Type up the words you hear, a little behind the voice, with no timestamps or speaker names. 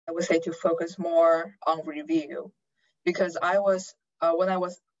would say to focus more on review, because when I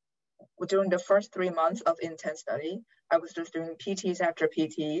was during the first 3 months of intense study, I was just doing PTs after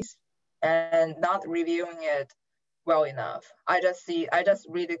PTs and not reviewing it well enough. I just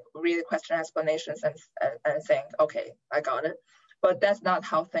read the question explanations and think, okay, I got it. But that's not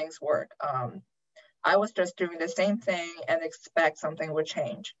how things work. I was just doing the same thing and expect something would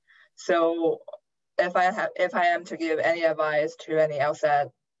change. So if I am to give any advice to any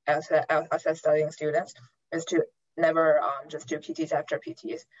LSAT studying students, is to never just do PTs after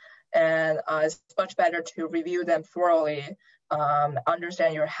PTs. And it's much better to review them thoroughly,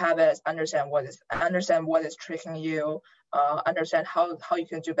 understand your habits, understand what is tricking you, understand how you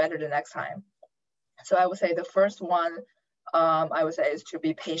can do better the next time. So I would say the first one, I would say, is to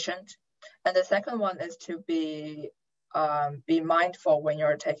be patient, and the second one is to be mindful when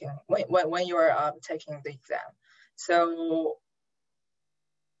you're taking the exam. So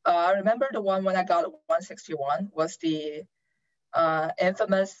I remember the one when I got 161 was the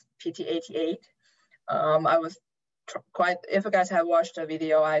infamous PT88. I was if you guys have watched the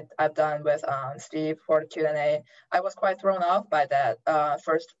video I've done with Steve for the Q&A, I was quite thrown off by that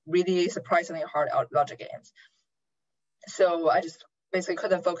first really surprisingly hard logic games. So I just basically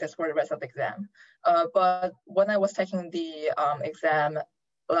couldn't focus for the rest of the exam. But when I was taking the exam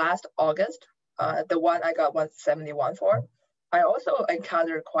last August, the one I got 171 for, I also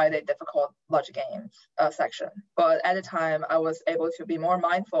encountered quite a difficult logic games section. But at the time, I was able to be more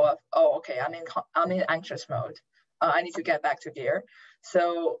mindful of, oh, okay, I'm in anxious mode. I need to get back to gear.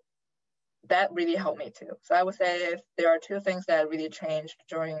 So that really helped me too. So I would say if there are two things that really changed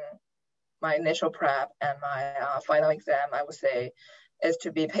during my initial prep and my final exam, I would say, is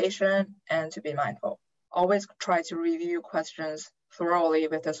to be patient and to be mindful. Always try to review questions thoroughly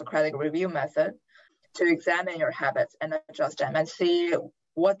with the Socratic review method to examine your habits and adjust them and see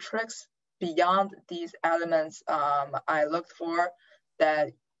what tricks beyond these elements I looked for that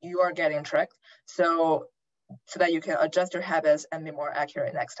you are getting tricked, so that you can adjust your habits and be more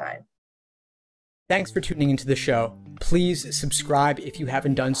accurate next time. Thanks for tuning into the show. Please subscribe if you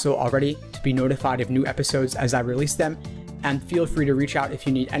haven't done so already to be notified of new episodes as I release them, and feel free to reach out if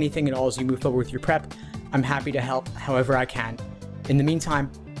you need anything at all as you move forward with your prep. I'm happy to help however I can. In the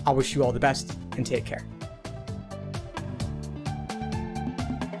meantime, I wish you all the best and take care.